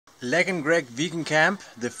Leg and Greg Vegan Camp,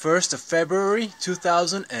 the 1st of February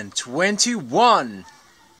 2021.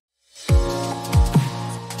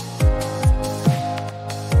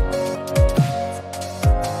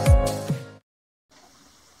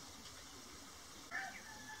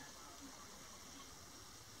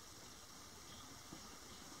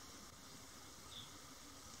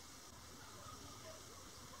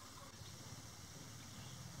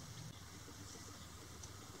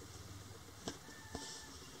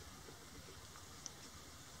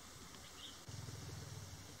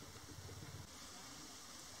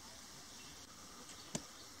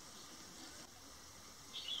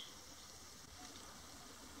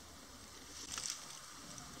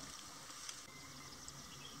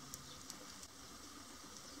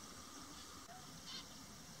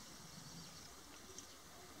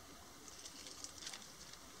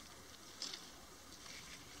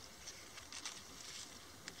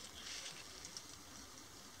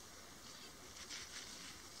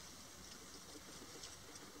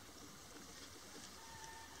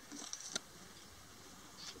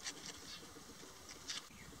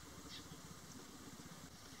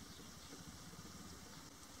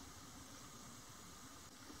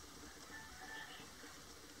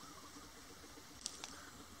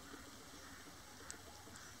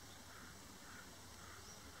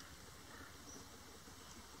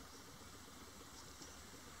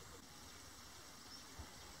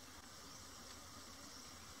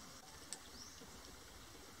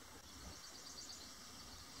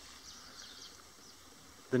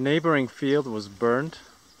 The neighboring field was burned.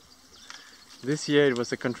 This year it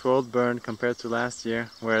was a controlled burn compared to last year,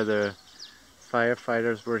 where the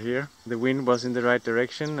firefighters were here. The wind was in the right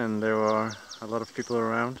direction and there were a lot of people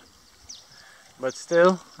around. But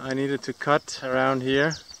still, I needed to cut around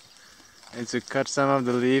here and to cut some of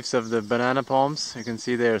the leaves of the banana palms. You can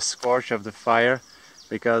see they're scorched of the fire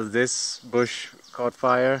because this bush caught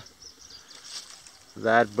fire,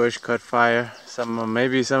 that bush caught fire.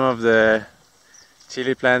 Maybe some of the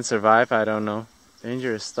chili plants survive, I don't know.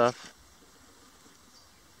 Dangerous stuff.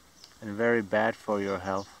 And very bad for your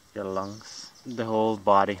health, your lungs, the whole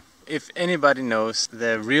body. If anybody knows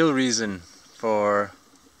the real reason for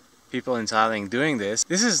people in Thailand doing this,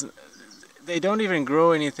 they don't even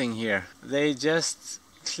grow anything here. They just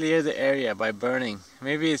clear the area by burning.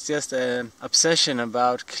 Maybe it's just an obsession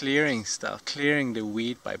about clearing stuff, clearing the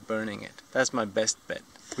weed by burning it. That's my best bet.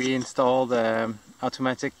 We installed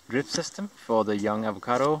automatic drip system for the young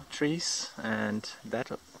avocado trees, and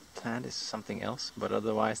that plant is something else, but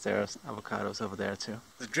otherwise there's avocados over there too.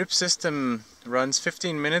 The drip system runs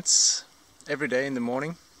 15 minutes every day in the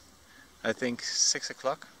morning. I think 6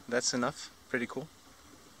 o'clock, that's enough. Pretty cool.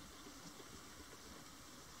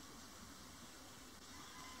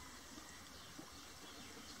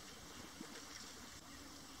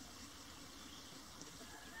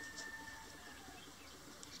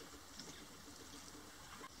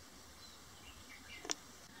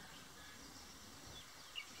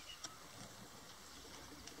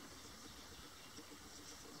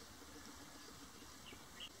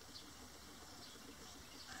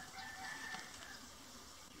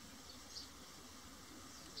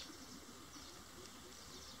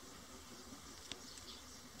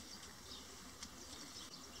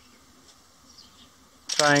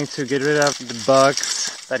 Trying to get rid of the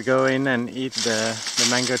bugs that go in and eat the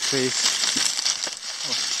mango trees.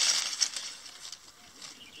 Oh.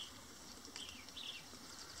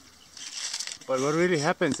 But what really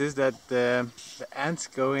happens is that the ants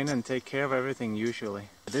go in and take care of everything usually.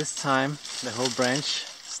 This time the whole branch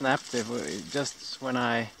snapped just when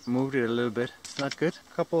I moved it a little bit. It's not good.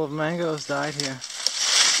 A couple of mangoes died here.